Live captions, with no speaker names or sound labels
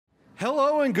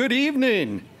Hello and good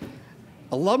evening.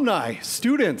 Alumni,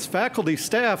 students, faculty,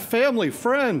 staff, family,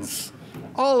 friends,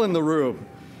 all in the room.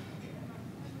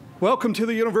 Welcome to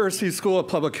the University School of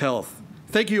Public Health.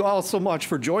 Thank you all so much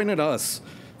for joining us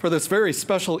for this very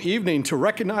special evening to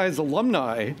recognize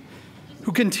alumni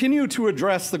who continue to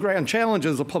address the grand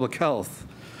challenges of public health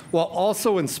while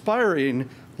also inspiring,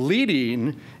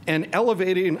 leading, and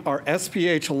elevating our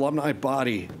SPH alumni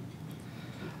body.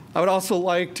 I would also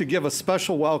like to give a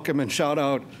special welcome and shout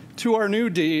out to our new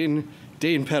dean,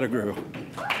 Dean Pettigrew.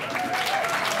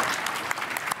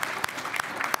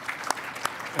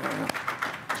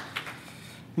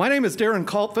 My name is Darren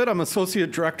Kaltfit. I'm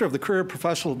Associate Director of the Career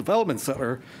Professional Development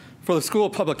Center for the School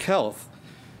of Public Health.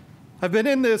 I've been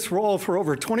in this role for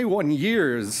over 21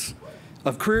 years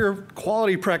of career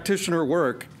quality practitioner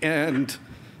work, and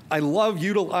I love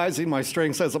utilizing my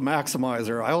strengths as a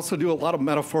maximizer. I also do a lot of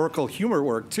metaphorical humor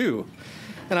work too.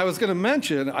 And I was going to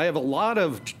mention, I have a lot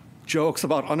of jokes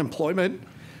about unemployment,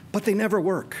 but they never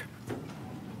work.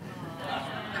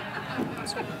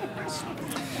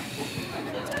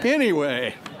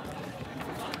 Anyway,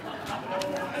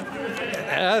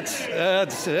 that's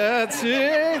it.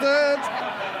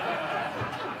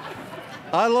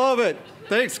 I love it.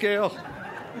 Thanks, Gail.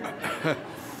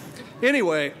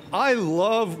 Anyway, I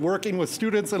love working with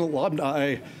students and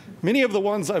alumni. Many of the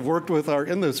ones I've worked with are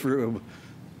in this room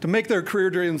to make their career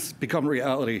dreams become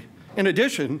reality. In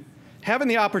addition, having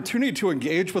the opportunity to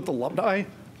engage with alumni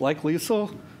like Lisa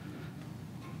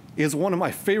is one of my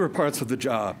favorite parts of the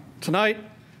job. Tonight,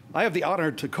 I have the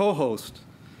honor to co-host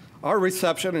our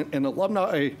reception and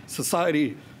Alumni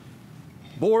Society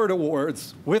Board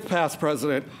Awards with past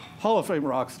president, Hall of Fame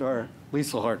rock star,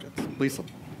 Lisa Hargens. Lisa.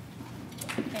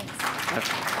 Thanks.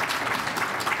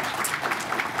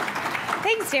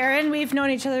 Thanks, Darren. We've known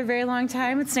each other a very long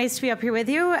time. It's nice to be up here with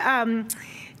you. I'm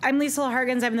Lisa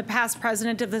Hargens. I'm the past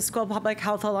president of the School of Public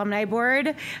Health Alumni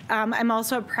Board. I'm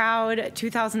also a proud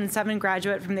 2007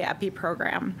 graduate from the EPI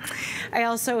program. I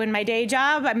also, in my day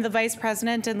job, I'm the vice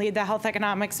president and lead the health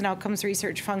economics and outcomes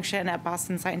research function at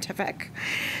Boston Scientific.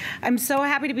 I'm so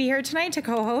happy to be here tonight to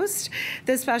co-host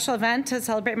this special event to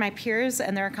celebrate my peers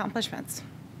and their accomplishments.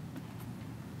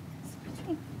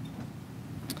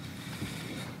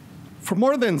 For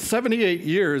more than 78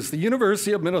 years, the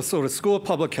University of Minnesota School of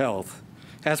Public Health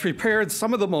has prepared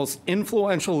some of the most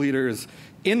influential leaders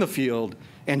in the field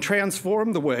and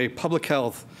transformed the way public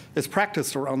health is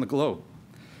practiced around the globe.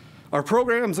 Our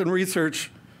programs and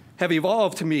research have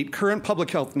evolved to meet current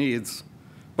public health needs,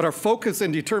 but our focus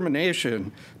and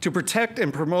determination to protect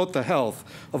and promote the health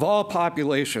of all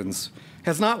populations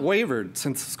has not wavered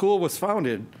since the school was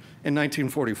founded in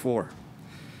 1944.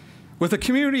 With a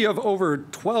community of over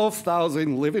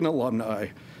 12,000 living alumni,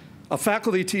 a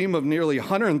faculty team of nearly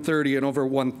 130 and over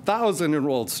 1,000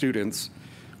 enrolled students,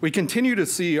 we continue to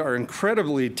see our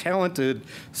incredibly talented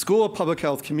School of Public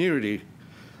Health community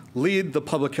lead the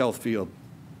public health field.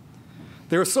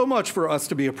 There is so much for us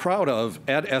to be proud of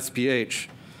at SPH,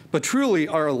 but truly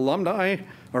our alumni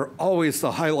are always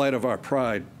the highlight of our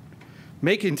pride,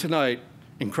 making tonight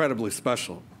incredibly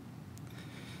special.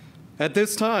 At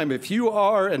this time, if you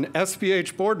are an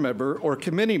SPH board member or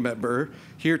committee member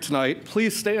here tonight,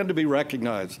 please stand to be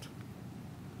recognized.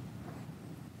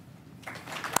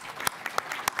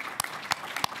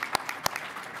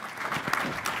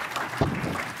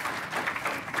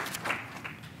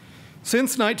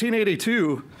 Since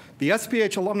 1982, the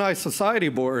SPH Alumni Society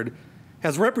Board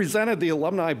has represented the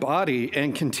alumni body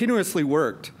and continuously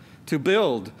worked to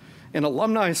build an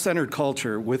alumni-centered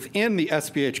culture within the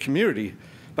SPH community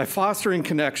by fostering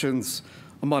connections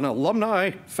among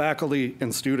alumni, faculty,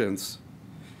 and students.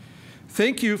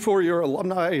 Thank you for your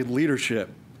alumni leadership,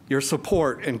 your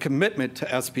support, and commitment to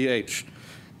SPH.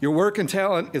 Your work and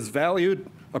talent is valued,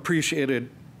 appreciated,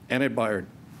 and admired.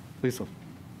 Lisa.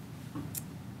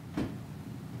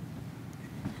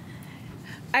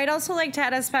 I'd also like to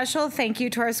add a special thank you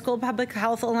to our School of Public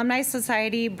Health Alumni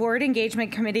Society Board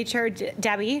Engagement Committee Chair,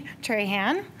 Debbie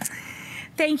Trahan.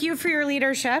 Thank you for your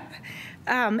leadership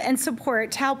and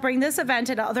support to help bring this event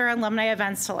and other alumni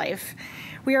events to life.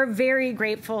 We are very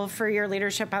grateful for your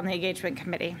leadership on the Engagement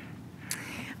Committee.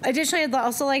 Additionally, I'd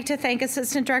also like to thank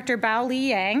Assistant Director Bao Li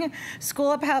Yang,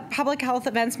 School of Public Health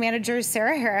Events Manager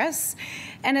Sarah Harris,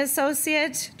 and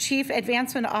Associate Chief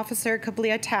Advancement Officer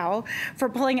Kablia Tao for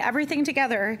pulling everything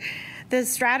together, the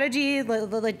strategy,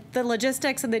 the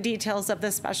logistics, and the details of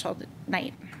this special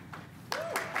night.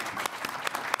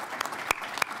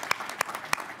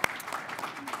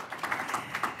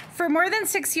 For more than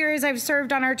 6 years, I've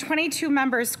served on our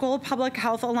 22-member School of Public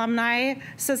Health Alumni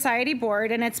Society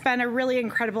board, and it's been a really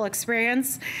incredible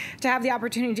experience to have the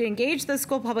opportunity to engage the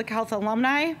School of Public Health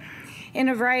alumni in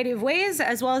a variety of ways,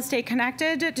 as well as stay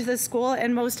connected to the school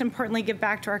and, most importantly, give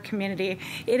back to our community.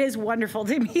 It is wonderful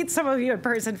to meet some of you in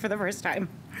person for the first time.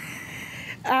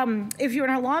 If you're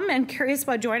an alum and curious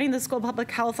about joining the School of Public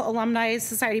Health Alumni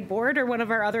Society Board or one of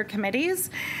our other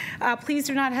committees, please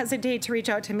do not hesitate to reach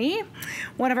out to me,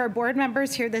 one of our board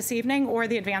members here this evening, or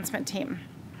the advancement team.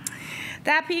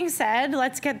 That being said,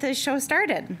 let's get this show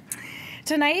started.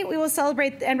 Tonight, we will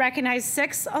celebrate and recognize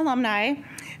 6 alumni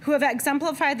who have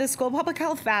exemplified the School of Public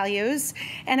Health values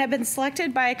and have been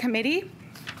selected by a committee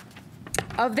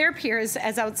of their peers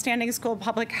as outstanding School of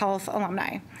Public Health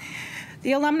alumni.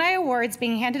 The alumni awards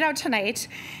being handed out tonight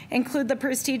include the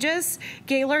prestigious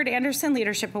Gaylord Anderson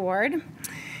Leadership Award,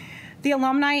 the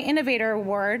Alumni Innovator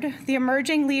Award, the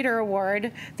Emerging Leader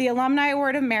Award, the Alumni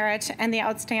Award of Merit, and the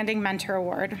Outstanding Mentor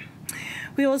Award.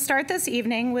 We will start this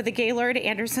evening with the Gaylord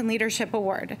Anderson Leadership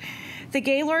Award. The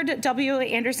Gaylord W.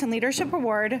 Anderson Leadership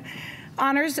Award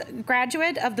honors a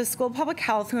graduate of the School of Public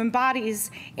Health who embodies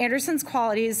Anderson's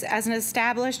qualities as an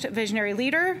established visionary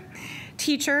leader,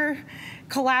 teacher,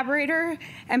 collaborator,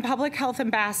 and public health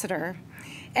ambassador,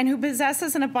 and who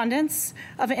possesses an abundance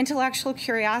of intellectual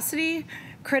curiosity,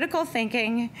 critical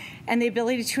thinking, and the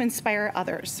ability to inspire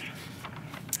others.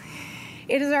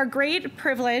 It is our great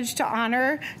privilege to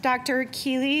honor Dr.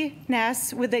 Keely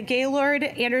Ness with the Gaylord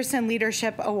Anderson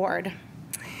Leadership Award.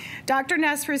 Dr.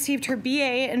 Ness received her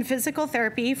BA in physical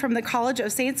therapy from the College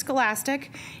of St. Scholastic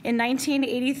in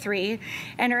 1983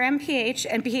 and her MPH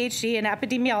and PhD in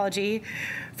epidemiology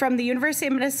from the University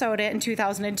of Minnesota in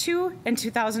 2002 and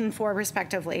 2004,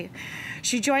 respectively.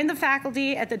 She joined the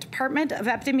faculty at the Department of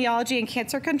Epidemiology and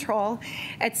Cancer Control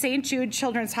at St. Jude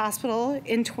Children's Hospital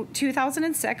in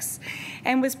 2006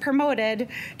 and was promoted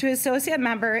to associate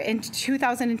member in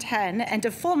 2010 and to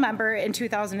full member in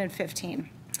 2015.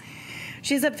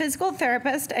 She's a physical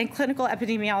therapist and clinical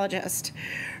epidemiologist.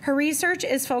 Her research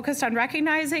is focused on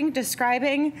recognizing,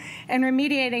 describing, and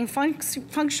remediating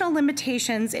functional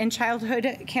limitations in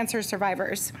childhood cancer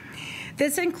survivors.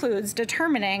 This includes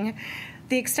determining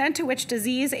the extent to which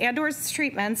disease and/or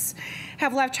treatments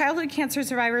have left childhood cancer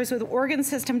survivors with organ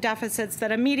system deficits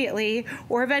that immediately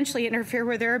or eventually interfere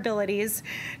with their abilities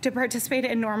to participate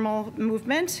in normal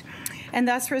movement, and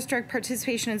thus restrict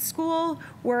participation in school,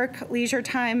 work, leisure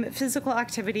time, physical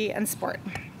activity, and sport.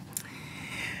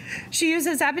 She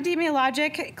uses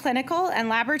epidemiologic, clinical, and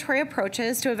laboratory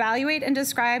approaches to evaluate and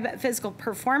describe physical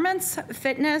performance,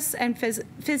 fitness, and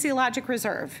physiologic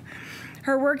reserve.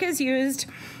 Her work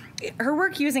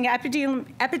using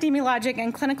epidemiologic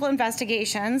and clinical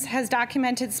investigations has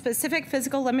documented specific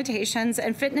physical limitations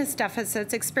and fitness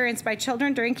deficits experienced by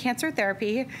children during cancer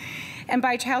therapy and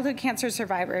by childhood cancer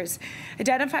survivors,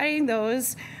 identifying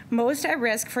those most at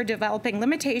risk for developing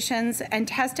limitations and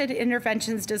tested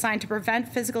interventions designed to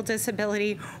prevent physical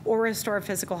disability or restore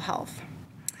physical health.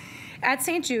 At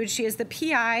St. Jude, she is the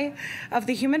PI of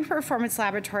the Human Performance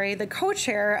Laboratory, the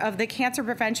co-chair of the Cancer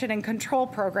Prevention and Control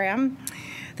Program,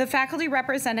 the faculty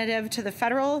representative to the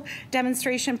Federal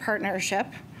Demonstration Partnership,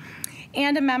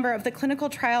 and a member of the Clinical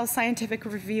Trial Scientific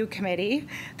Review Committee,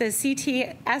 the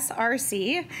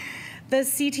CTSRC, the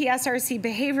CTSRC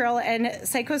Behavioral and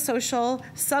Psychosocial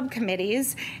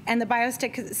Subcommittees, and the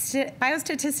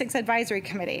Biostatistics Advisory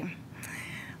Committee.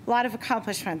 A lot of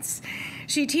accomplishments.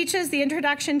 She teaches the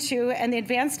Introduction to and the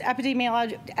Advanced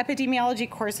Epidemiology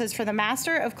courses for the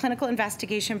Master of Clinical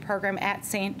Investigation program at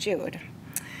St. Jude.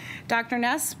 Dr.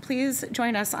 Ness, please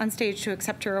join us on stage to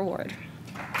accept your award.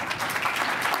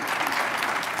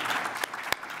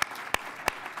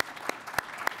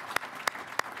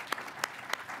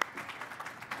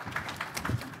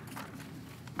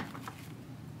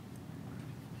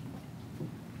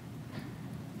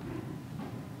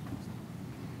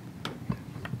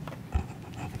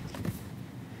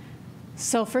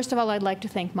 So first of all, I'd like to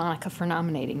thank Monica for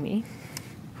nominating me,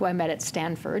 who I met at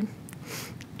Stanford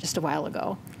just a while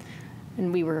ago.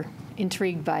 And we were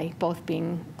intrigued by both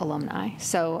being alumni.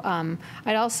 So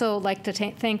I'd also like to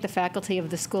thank the faculty of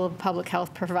the School of Public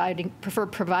Health for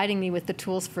providing me with the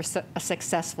tools for a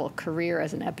successful career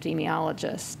as an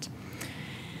epidemiologist,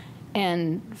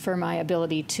 and for my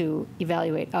ability to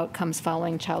evaluate outcomes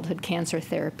following childhood cancer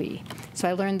therapy. So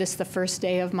I learned this the first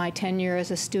day of my tenure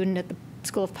as a student at the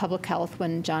School of Public Health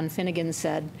when John Finnegan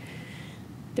said,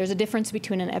 "There's a difference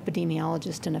between an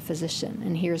epidemiologist and a physician,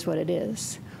 and here's what it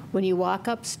is. When you walk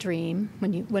upstream,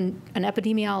 when an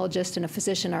epidemiologist and a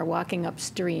physician are walking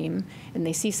upstream and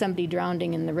they see somebody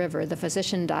drowning in the river, the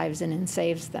physician dives in and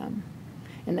saves them.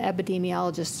 and the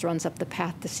epidemiologist runs up the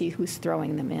path to see who's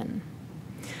throwing them in.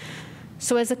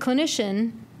 So as a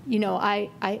clinician, you know,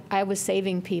 I was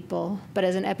saving people, but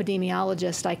as an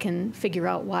epidemiologist, I can figure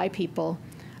out why people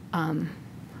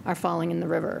are falling in the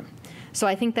river. So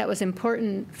I think that was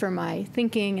important for my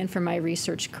thinking and for my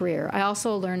research career. I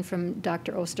also learned from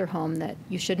Dr. Osterholm that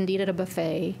you shouldn't eat at a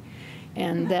buffet,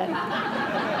 and that,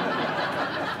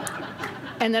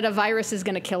 and that a virus is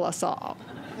going to kill us all.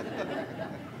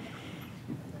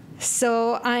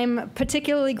 So I'm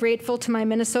particularly grateful to my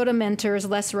Minnesota mentors,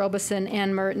 Les Robeson,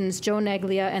 Ann Mertens, Joe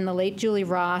Neglia, and the late Julie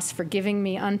Ross for giving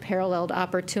me unparalleled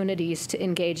opportunities to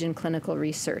engage in clinical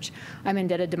research. I'm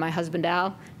indebted to my husband,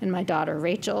 Al, and my daughter,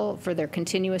 Rachel, for their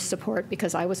continuous support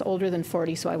because I was older than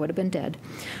 40, so I would have been dead.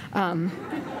 When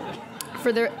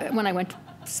I went to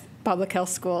public health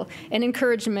school, and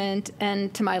encouragement,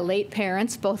 and to my late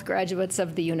parents, both graduates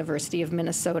of the University of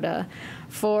Minnesota,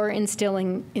 for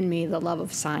instilling in me the love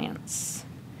of science.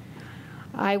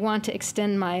 I want to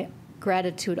extend my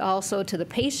gratitude also to the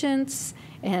patients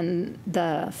and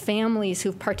the families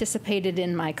who've participated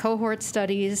in my cohort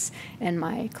studies and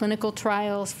my clinical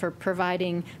trials for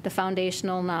providing the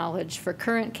foundational knowledge for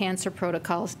current cancer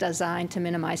protocols designed to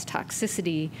minimize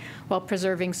toxicity while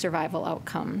preserving survival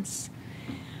outcomes.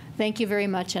 Thank you very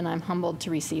much, and I'm humbled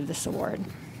to receive this award.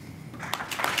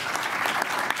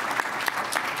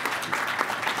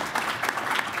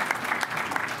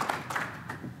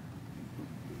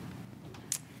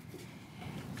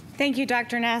 Thank you,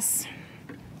 Dr. Ness.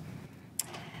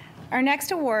 Our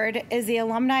next award is the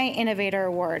Alumni Innovator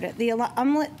Award. The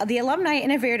Alumni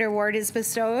Innovator Award is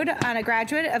bestowed on a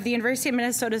graduate of the University of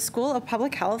Minnesota School of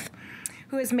Public Health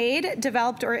who has made,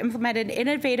 developed, or implemented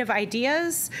innovative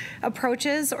ideas,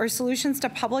 approaches, or solutions to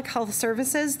public health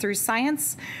services through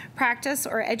science, practice,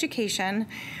 or education,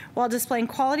 while displaying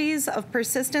qualities of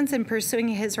persistence in pursuing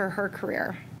his or her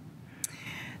career.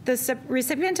 The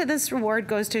recipient of this award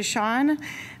goes to Sean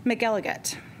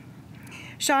McElligott.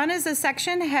 Sean is a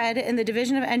section head in the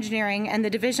Division of Engineering and the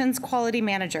division's quality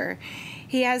manager.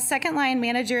 He has second-line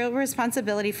managerial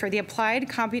responsibility for the Applied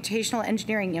Computational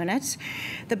Engineering Unit,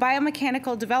 the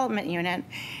Biomechanical Development Unit,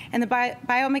 and the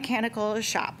Biomechanical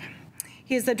Shop.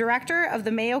 He is the director of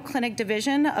the Mayo Clinic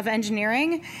Division of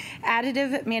Engineering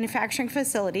Additive Manufacturing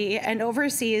Facility and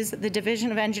oversees the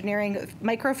Division of Engineering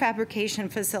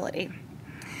Microfabrication Facility.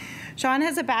 Sean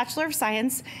has a Bachelor of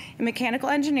Science in Mechanical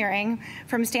Engineering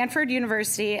from Stanford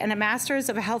University and a Master's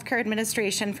of Healthcare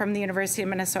Administration from the University of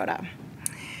Minnesota.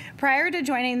 Prior to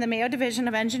joining the Mayo Division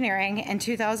of Engineering in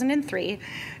 2003,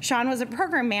 Sean was a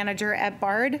program manager at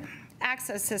Bard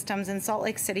Access Systems in Salt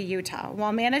Lake City, Utah,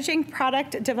 while managing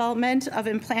product development of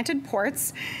implanted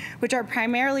ports, which are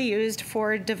primarily used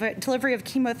for delivery of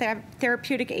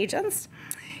chemotherapeutic agents.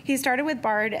 He started with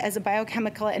Bard as a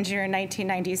biochemical engineer in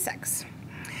 1996.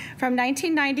 From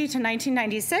 1990 to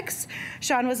 1996,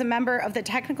 Sean was a member of the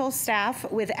technical staff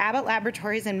with Abbott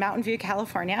Laboratories in Mountain View,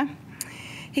 California.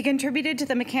 He contributed to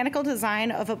the mechanical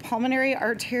design of a pulmonary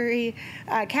artery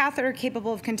catheter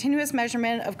capable of continuous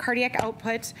measurement of cardiac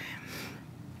output.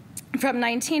 From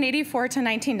 1984 to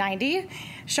 1990,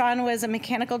 Sean was a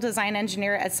mechanical design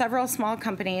engineer at several small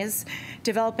companies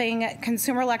developing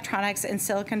consumer electronics in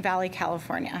Silicon Valley,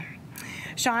 California.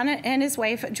 Sean and his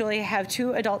wife, Julie, have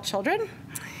 2 adult children.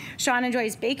 Sean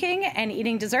enjoys baking and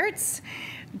eating desserts,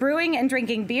 brewing and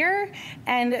drinking beer,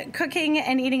 and cooking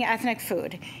and eating ethnic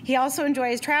food. He also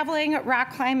enjoys traveling,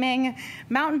 rock climbing,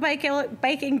 mountain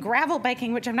biking, gravel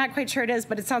biking, which I'm not quite sure it is,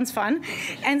 but it sounds fun,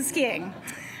 and skiing.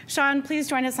 Sean, please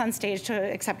join us on stage to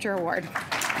accept your award.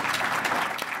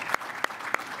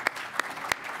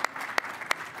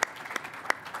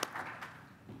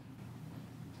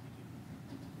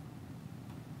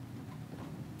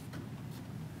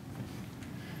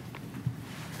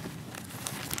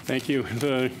 Thank you.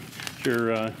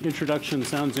 Your introduction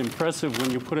sounds impressive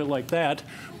when you put it like that,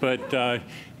 but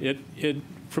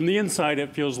from the inside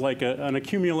it feels like an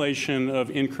accumulation of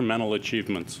incremental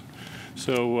achievements.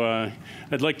 So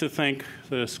I'd like to thank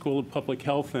the School of Public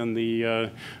Health and the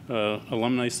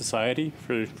Alumni Society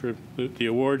for the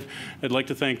award. I'd like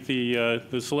to thank the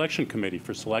selection committee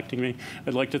for selecting me.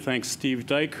 I'd like to thank Steve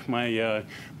Dyke, my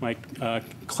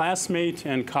classmate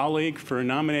and colleague, for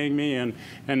nominating me,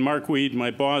 and Mark Weed,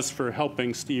 my boss, for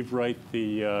helping Steve write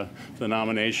the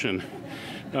nomination.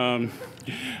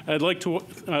 I'd like to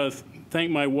thank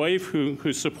my wife,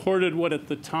 who supported what at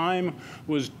the time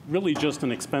was really just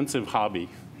an expensive hobby,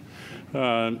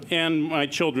 and my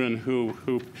children,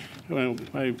 who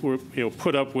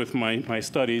put up with my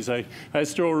studies. I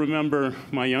still remember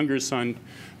my younger son,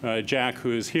 Jack,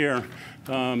 who is here,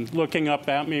 looking up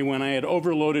at me when I had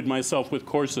overloaded myself with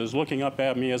courses, looking up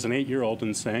at me as an 8-year-old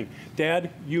and saying, "Dad,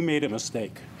 you made a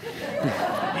mistake."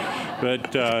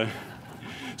 But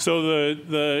so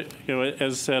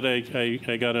as said,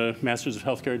 I got a Master's of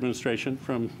Healthcare Administration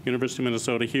from University of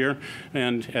Minnesota here,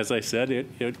 and as I said,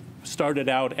 it started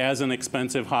out as an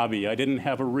expensive hobby. I didn't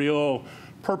have a real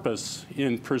purpose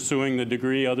in pursuing the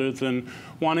degree other than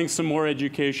wanting some more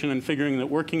education and figuring that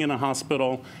working in a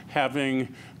hospital, having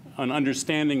an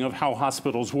understanding of how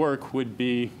hospitals work would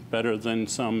be better than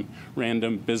some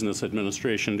random business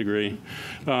administration degree.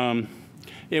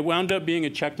 It wound up being a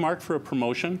check mark for a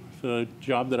promotion. The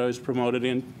job that I was promoted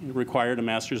in required a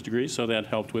master's degree, so that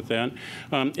helped with that.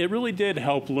 It really did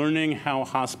help learning how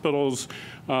hospitals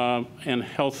and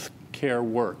health care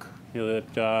work.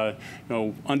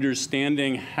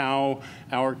 Understanding how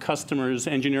our customers,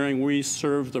 engineering, we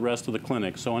serve the rest of the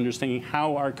clinic. So understanding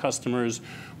how our customers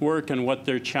work and what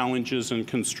their challenges and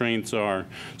constraints are.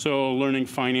 So learning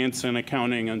finance and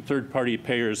accounting and third-party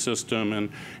payer system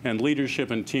and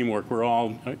leadership and teamwork were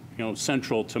all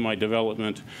central to my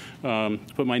development.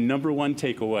 But my number one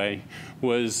takeaway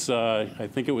was, I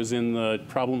think it was in the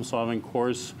problem-solving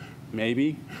course,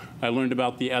 maybe, I learned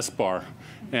about the S-bar.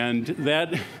 And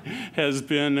that has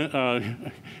been,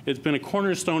 it's been a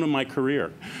cornerstone of my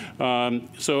career.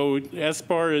 So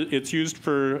S-bar, it's used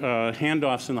for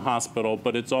handoffs in the hospital,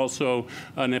 but it's also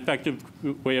an effective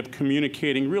way of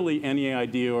communicating really any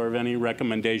idea or any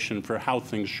recommendation for how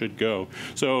things should go.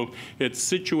 So it's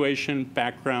situation,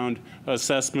 background,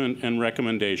 assessment, and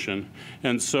recommendation.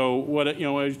 And so what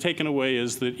I've taken away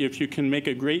is that if you can make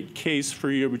a great case for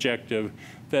your objective,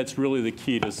 that's really the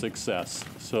key to success.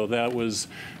 So that was,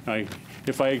 I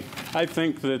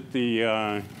think that the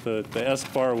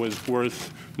S-bar was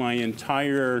worth my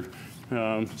entire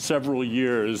several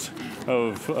years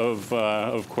of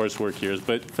coursework years.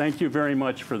 But thank you very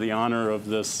much for the honor of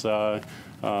this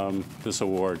this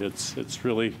award. It's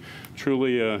really,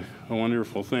 truly a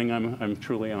wonderful thing. I'm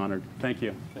truly honored. Thank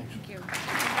you. Thank you.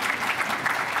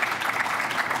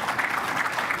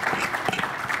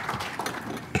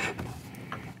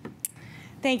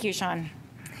 Thank you, Sean.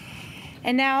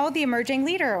 And now the Emerging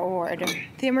Leader Award.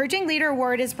 The Emerging Leader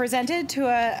Award is presented to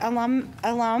an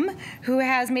alum who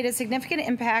has made a significant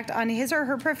impact on his or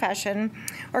her profession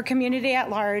or community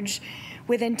at large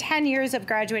within 10 years of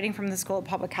graduating from the School of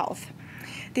Public Health.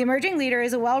 The Emerging Leader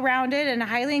is a well-rounded and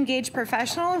highly engaged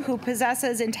professional who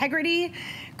possesses integrity,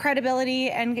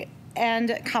 credibility, and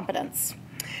competence.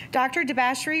 Dr.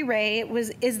 Debashri Ray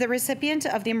is the recipient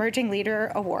of the Emerging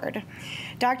Leader Award.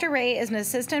 Dr. Ray is an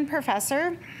assistant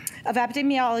professor of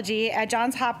epidemiology at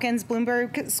Johns Hopkins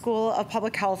Bloomberg School of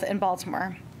Public Health in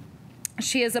Baltimore.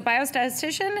 She is a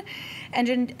biostatistician and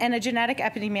a genetic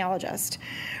epidemiologist.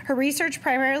 Her research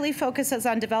primarily focuses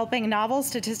on developing novel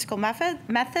statistical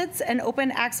methods and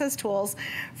open access tools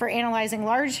for analyzing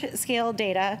large-scale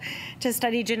data to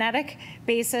study genetic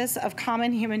basis of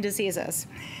common human diseases.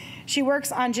 She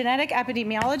works on genetic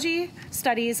epidemiology,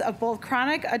 studies of both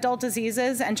chronic adult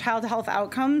diseases and child health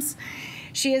outcomes.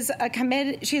 She is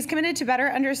committed to better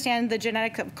understand the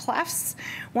genetics of clefts,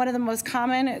 one of the most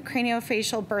common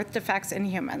craniofacial birth defects in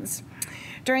humans.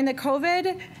 During the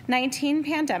COVID-19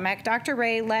 pandemic, Dr.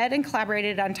 Ray led and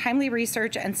collaborated on timely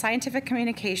research and scientific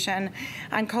communication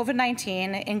on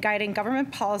COVID-19 in guiding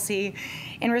government policy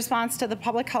in response to the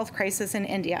public health crisis in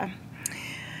India.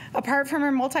 Apart from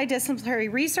her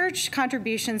multidisciplinary research,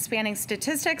 contributions spanning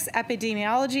statistics,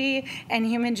 epidemiology, and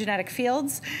human genetic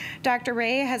fields, Dr.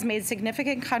 Ray has made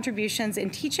significant contributions in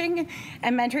teaching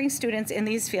and mentoring students in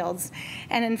these fields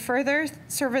and in further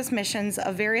service missions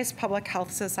of various public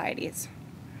health societies.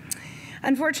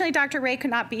 Unfortunately, Dr. Ray could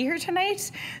not be here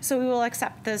tonight, so we will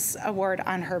accept this award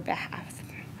on her behalf.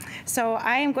 So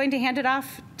I am going to hand it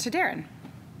off to Darren.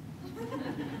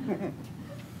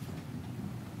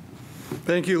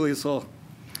 Thank you, Liesl.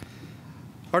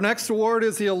 Our next award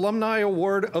is the Alumni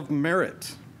Award of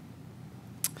Merit.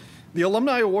 The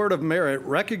Alumni Award of Merit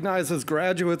recognizes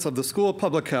graduates of the School of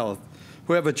Public Health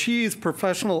who have achieved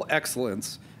professional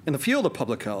excellence in the field of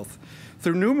public health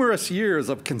through numerous years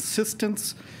of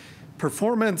consistent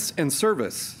performance and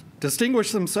service,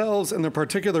 distinguished themselves in their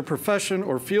particular profession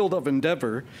or field of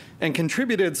endeavor, and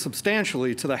contributed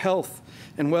substantially to the health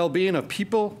and well-being of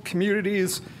people,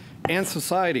 communities, and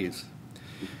societies.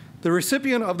 The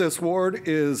recipient of this award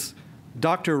is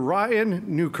Dr. Ryan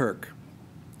Newkirk.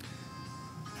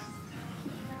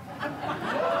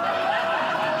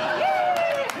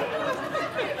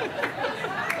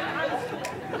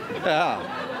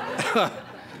 Yeah.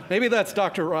 Maybe that's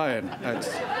Dr. Ryan.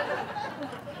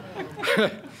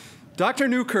 Dr.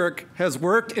 Newkirk has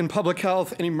worked in public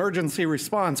health and emergency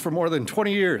response for more than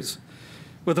 20 years,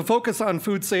 with a focus on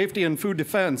food safety and food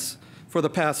defense for the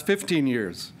past 15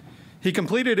 years. He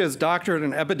completed his doctorate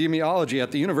in epidemiology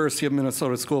at the University of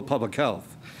Minnesota School of Public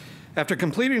Health. After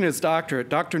completing his doctorate,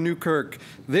 Dr. Newkirk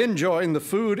then joined the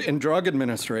Food and Drug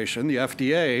Administration, the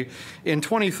FDA, in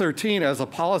 2013 as a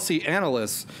policy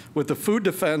analyst with the Food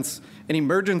Defense and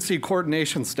Emergency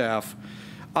Coordination Staff,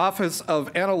 Office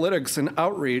of Analytics and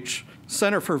Outreach,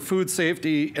 Center for Food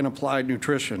Safety and Applied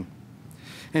Nutrition.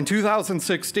 In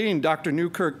 2016, Dr.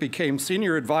 Newkirk became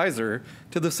senior advisor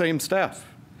to the same staff.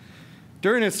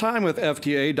 During his time with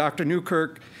FDA, Dr.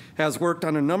 Newkirk has worked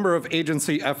on a number of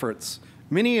agency efforts,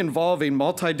 many involving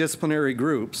multidisciplinary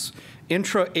groups,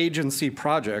 intra-agency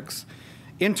projects,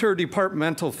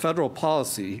 interdepartmental federal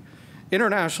policy,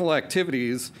 international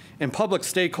activities, and public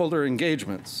stakeholder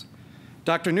engagements.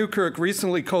 Dr. Newkirk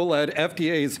recently co-led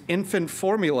FDA's infant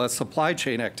formula supply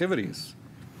chain activities.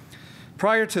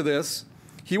 Prior to this,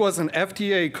 he was an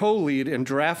FDA co-lead in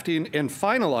drafting and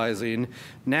finalizing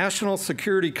National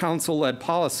Security Council-led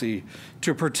policy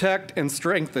to protect and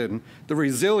strengthen the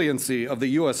resiliency of the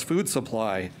U.S. food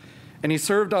supply, and he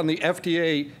served on the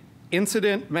FDA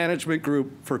Incident Management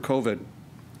Group for COVID.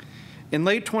 In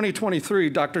late 2023,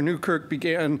 Dr. Newkirk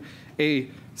began a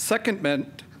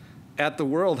secondment at the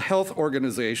World Health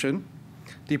Organization,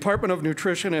 Department of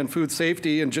Nutrition and Food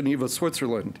Safety in Geneva,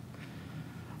 Switzerland.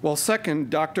 While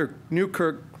second, Dr.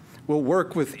 Newkirk will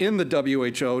work within the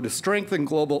WHO to strengthen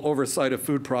global oversight of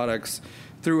food products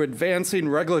through advancing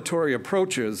regulatory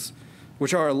approaches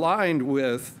which are aligned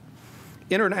with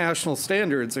international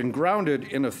standards and grounded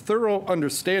in a thorough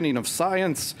understanding of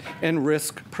science and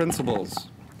risk principles.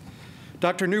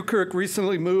 Dr. Newkirk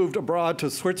recently moved abroad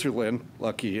to Switzerland,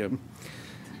 lucky him,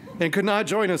 and could not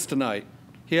join us tonight.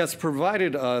 He has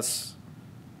provided us,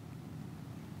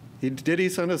 did he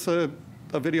send us a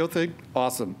video thing?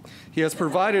 Awesome. He has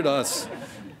provided us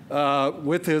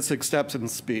with his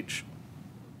acceptance speech.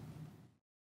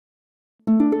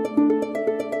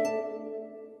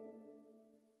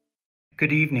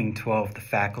 Good evening to all of the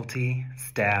faculty,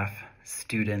 staff,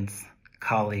 students,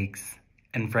 colleagues,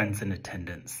 and friends in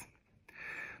attendance.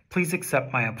 Please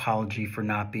accept my apology for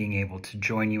not being able to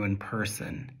join you in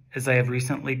person, as I have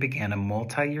recently began a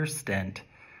multi-year stint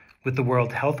with the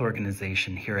World Health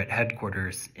Organization here at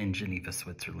headquarters in Geneva,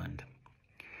 Switzerland.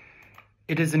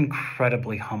 It is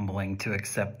incredibly humbling to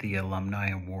accept the Alumni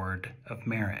Award of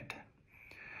Merit.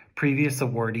 Previous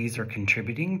awardees are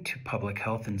contributing to public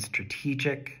health in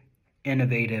strategic,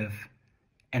 innovative,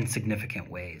 and significant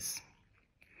ways.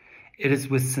 It is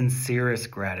with sincerest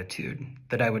gratitude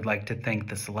that I would like to thank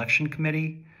the selection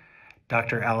committee,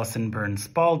 Dr. Allison Burns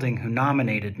Spalding, who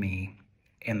nominated me,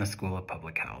 and the School of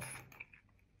Public Health.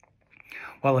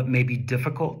 While it may be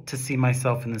difficult to see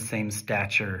myself in the same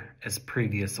stature as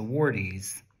previous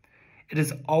awardees, it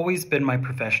has always been my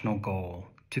professional goal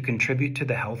to contribute to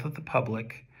the health of the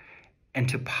public and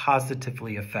to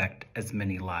positively affect as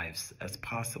many lives as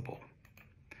possible.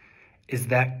 Is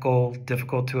that goal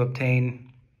difficult to obtain?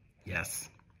 Yes.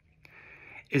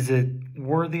 Is it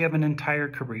worthy of an entire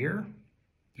career?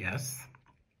 Yes.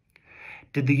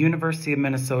 Did the University of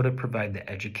Minnesota provide the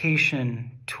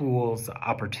education, tools,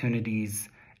 opportunities,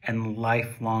 and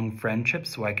lifelong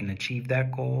friendships so I can achieve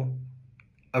that goal?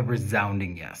 A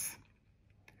resounding yes.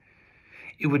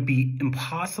 It would be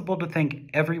impossible to thank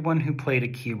everyone who played a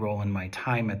key role in my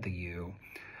time at the U,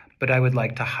 but I would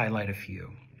like to highlight a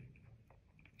few.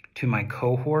 To my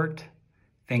cohort,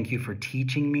 thank you for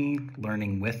teaching me,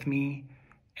 learning with me,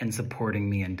 and supporting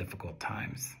me in difficult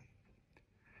times.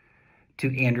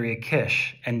 To Andrea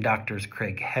Kish and Drs.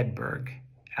 Craig Hedberg,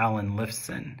 Alan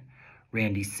Lifson,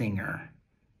 Randy Singer,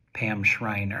 Pam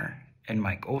Schreiner, and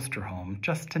Mike Osterholm,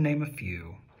 just to name a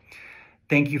few.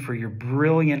 Thank you for your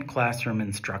brilliant classroom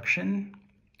instruction,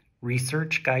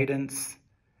 research guidance,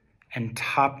 and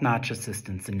top-notch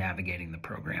assistance in navigating the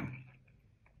program.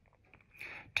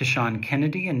 To Sean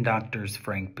Kennedy and Drs.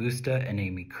 Frank Busta and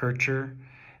Amy Kircher,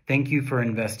 thank you for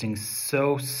investing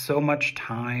so much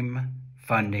time,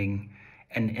 funding,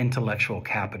 and intellectual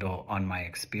capital on my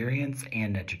experience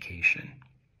and education.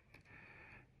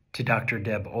 To Dr.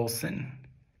 Deb Olson,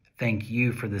 thank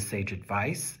you for the sage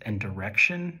advice and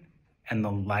direction and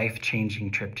the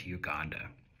life-changing trip to Uganda.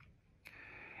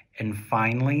 And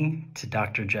finally, to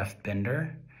Dr. Jeff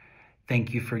Bender,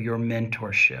 thank you for your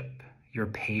mentorship, your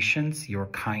patience, your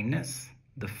kindness,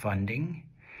 the funding,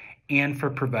 and for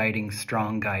providing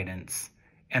strong guidance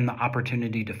and the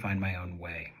opportunity to find my own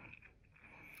way.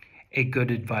 A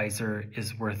good advisor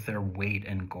is worth their weight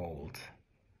in gold.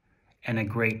 and a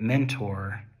great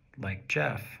mentor like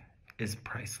Jeff is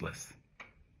priceless.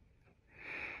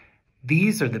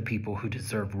 These are the people who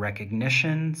deserve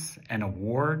recognitions and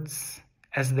awards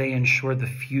as they ensure the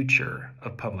future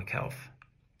of public health.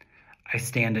 I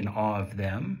stand in awe of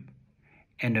them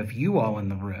and of you all in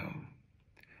the room.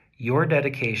 Your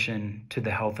dedication to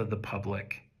the health of the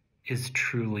public is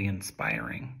truly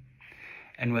inspiring.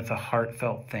 And with a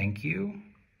heartfelt thank you,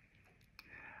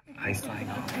 I sign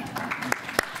off.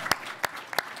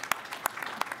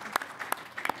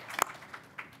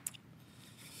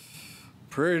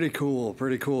 Pretty cool,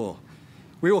 pretty cool.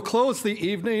 We will close the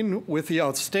evening with the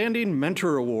Outstanding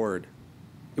Mentor Award.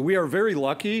 We are very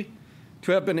lucky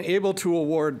to have been able to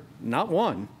award not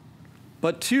one,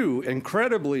 but two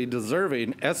incredibly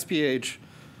deserving SPH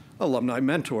alumni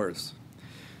mentors.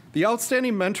 The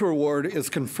Outstanding Mentor Award is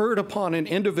conferred upon an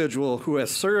individual who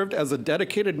has served as a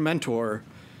dedicated mentor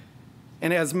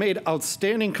and has made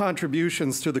outstanding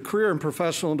contributions to the career and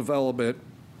professional development.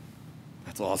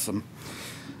 That's awesome.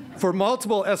 For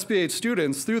multiple SPH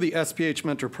students through the SPH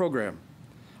Mentor Program.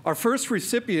 Our first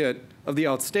recipient of the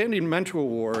Outstanding Mentor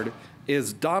Award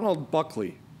is Donald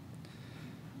Buckley.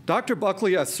 Dr.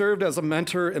 Buckley has served as a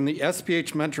mentor in the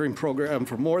SPH Mentoring Program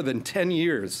for more than 10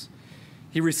 years.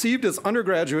 He received his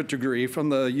undergraduate degree from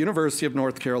the University of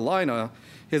North Carolina,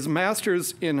 his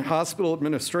master's in hospital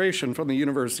administration from the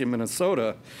University of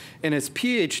Minnesota, and his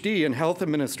PhD in health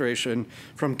administration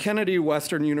from Kennedy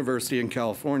Western University in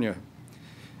California.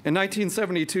 In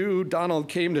 1972, Donald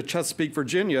came to Chesapeake,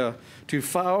 Virginia to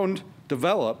found,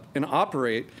 develop, and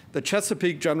operate the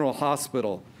Chesapeake General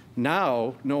Hospital,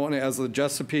 now known as the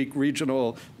Chesapeake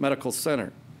Regional Medical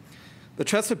Center. The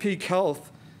Chesapeake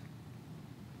Health,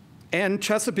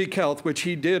 which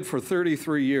he did for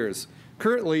 33 years.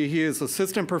 Currently, he is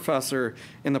assistant professor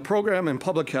in the program in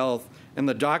public health and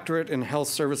the doctorate in health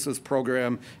services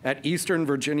program at Eastern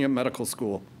Virginia Medical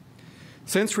School.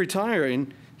 Since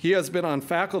retiring, he has been on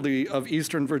faculty of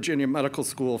Eastern Virginia Medical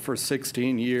School for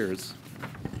 16 years.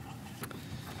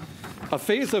 A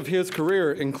phase of his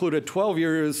career included 12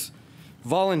 years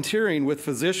volunteering with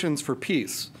Physicians for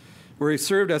Peace, where he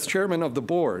served as chairman of the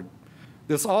board.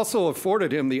 This also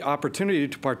afforded him the opportunity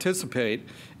to participate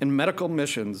in medical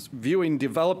missions, viewing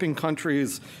developing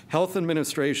countries' health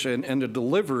administration and the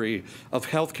delivery of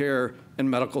healthcare and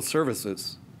medical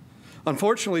services.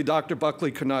 Unfortunately, Dr.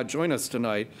 Buckley could not join us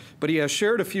tonight, but he has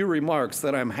shared a few remarks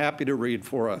that I'm happy to read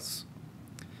for us.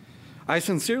 I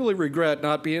sincerely regret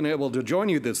not being able to join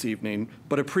you this evening,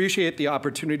 but appreciate the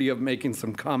opportunity of making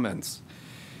some comments.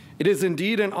 It is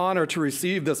indeed an honor to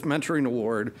receive this mentoring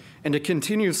award and to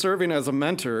continue serving as a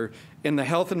mentor in the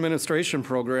health administration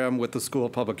program with the School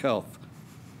of Public Health.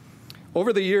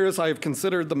 Over the years, I have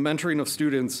considered the mentoring of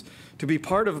students to be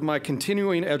part of my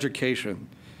continuing education,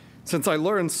 since I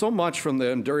learned so much from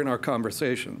them during our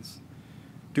conversations.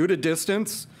 Due to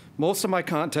distance, most of my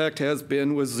contact has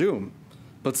been with Zoom,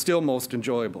 but still most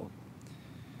enjoyable.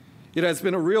 It has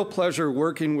been a real pleasure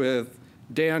working with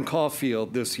Dan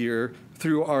Caulfield this year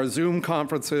through our Zoom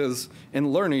conferences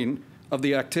and learning of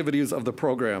the activities of the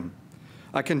program.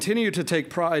 I continue to take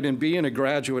pride in being a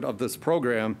graduate of this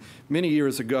program many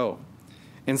years ago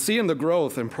and seeing the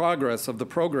growth and progress of the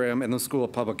program in the School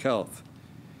of Public Health.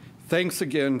 Thanks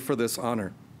again for this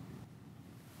honor.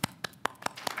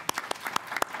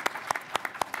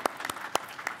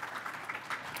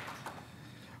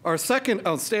 Our second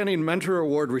Outstanding Mentor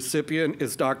Award recipient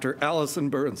is Dr. Allison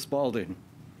Burns-Spalding.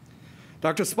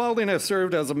 Dr. Spalding has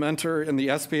served as a mentor in the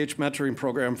SPH mentoring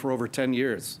program for over 10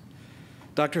 years.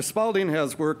 Dr. Spalding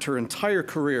has worked her entire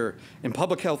career in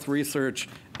public health research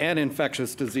and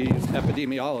infectious disease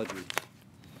epidemiology.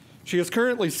 She is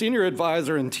currently senior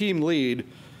advisor and team lead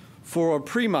for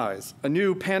PREMISE, a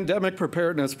new pandemic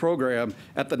preparedness program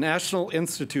at the National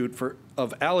Institute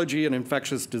of Allergy and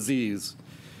Infectious Disease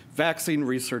Vaccine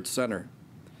Research Center.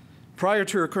 Prior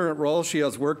to her current role, she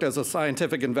has worked as a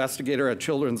scientific investigator at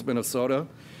Children's Minnesota,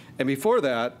 and before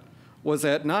that was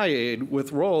at NIAID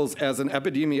with roles as an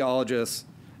epidemiologist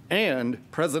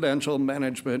and presidential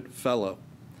management fellow.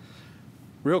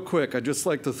 Real quick, I'd just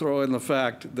like to throw in the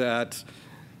fact that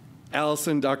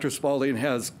Allison, Dr. Spalding,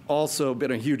 has also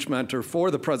been a huge mentor for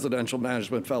the Presidential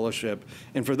Management Fellowship.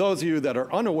 And for those of you that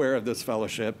are unaware of this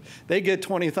fellowship, they get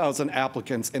 20,000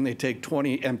 applicants and they take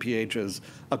 20 MPHs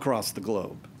across the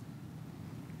globe.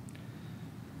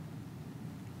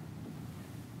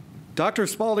 Dr.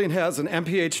 Spalding has an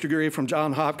MPH degree from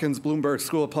Johns Hopkins Bloomberg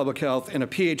School of Public Health and a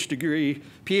PhD degree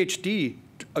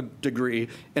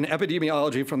in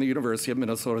epidemiology from the University of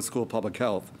Minnesota School of Public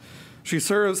Health. She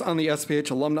serves on the SPH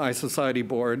Alumni Society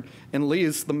Board and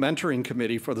leads the mentoring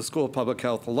committee for the School of Public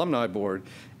Health Alumni Board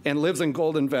and lives in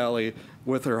Golden Valley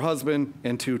with her husband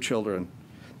and 2 children.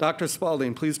 Dr.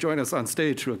 Spalding, please join us on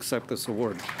stage to accept this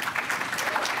award.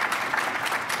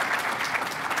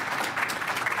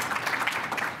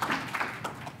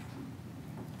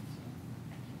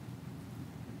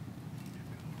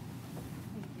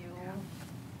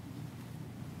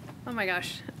 Oh my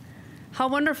gosh. How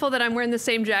wonderful that I'm wearing the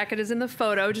same jacket as in the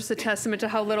photo, just a testament to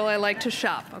how little I like to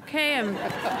shop. Okay, I'm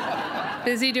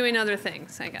busy doing other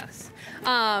things, I guess.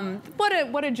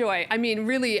 What a joy. I mean,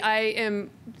 really, I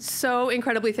am so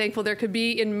incredibly thankful. There could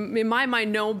be, in my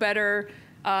mind, no better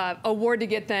award to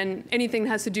get than anything that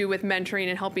has to do with mentoring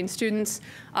and helping students.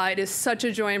 It is such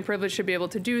a joy and privilege to be able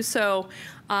to do so.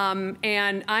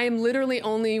 And I am literally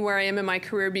only where I am in my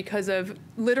career because of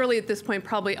literally at this point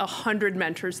probably 100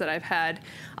 mentors that I've had.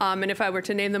 And if I were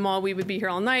to name them all, we would be here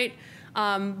all night.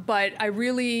 But I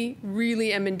really,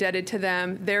 really am indebted to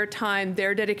them, their time,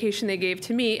 their dedication they gave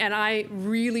to me, and I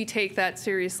really take that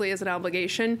seriously as an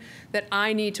obligation that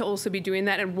I need to also be doing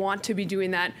that and want to be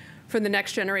doing that for the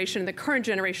next generation, the current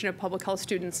generation of public health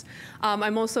students.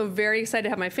 I'm also very excited to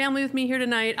have my family with me here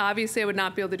tonight. Obviously, I would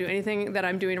not be able to do anything that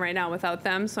I'm doing right now without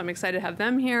them, so I'm excited to have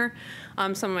them here.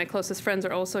 Some of my closest friends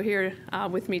are also here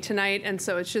with me tonight, and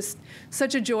so it's just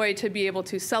such a joy to be able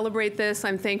to celebrate this.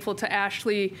 I'm thankful to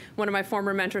Ashley, one of my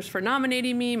former mentors, for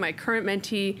nominating me. My current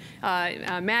mentee,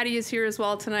 Maddie, is here as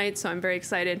well tonight, so I'm very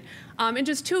excited. And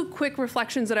just 2 quick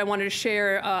reflections that I wanted to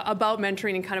share about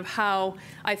mentoring and kind of how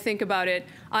I think about it.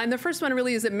 And the first one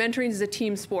really is that mentoring is a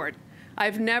team sport.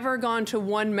 I've never gone to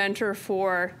one mentor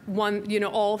for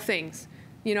all things.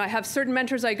 I have certain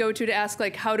mentors I go to ask,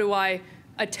 like, how do I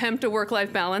attempt a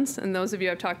work-life balance? And those of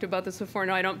you I've talked about this before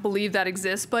know I don't believe that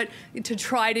exists, but to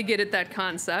try to get at that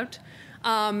concept.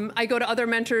 I go to other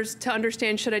mentors to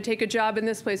understand, should I take a job in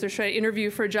this place, or should I interview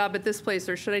for a job at this place,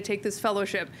 or should I take this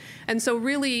fellowship? And so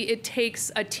really it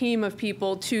takes a team of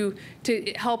people to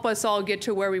help us all get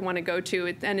to where we want to go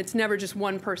to. And it's never just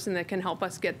one person that can help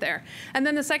us get there. And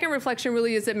then the second reflection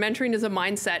really is that mentoring is a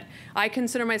mindset. I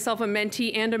consider myself a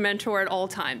mentee and a mentor at all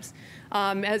times.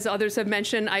 As others have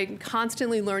mentioned, I'm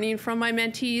constantly learning from my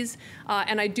mentees,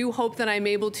 and I do hope that I'm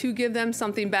able to give them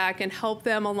something back and help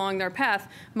them along their path.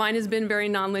 Mine has been a very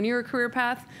nonlinear career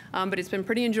path, but it's been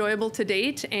pretty enjoyable to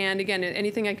date. And again,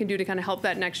 anything I can do to kind of help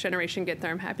that next generation get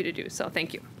there, I'm happy to do. So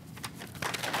thank you.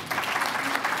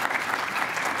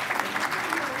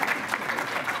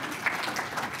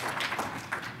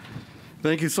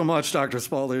 Thank you so much, Dr.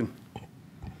 Spalding.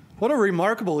 What a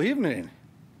remarkable evening.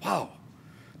 Wow.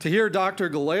 To hear Dr.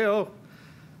 Galeo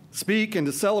speak and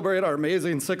to celebrate our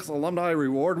amazing 6 alumni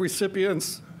reward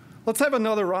recipients, let's have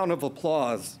another round of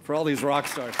applause for all these rock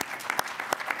stars.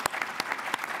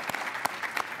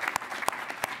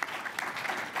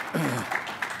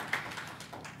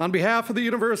 On behalf of the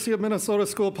University of Minnesota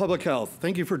School of Public Health,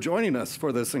 thank you for joining us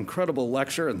for this incredible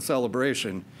lecture and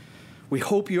celebration. We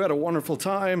hope you had a wonderful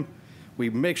time.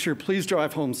 We make sure please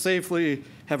drive home safely.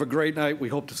 Have a great night. We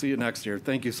hope to see you next year.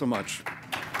 Thank you so much.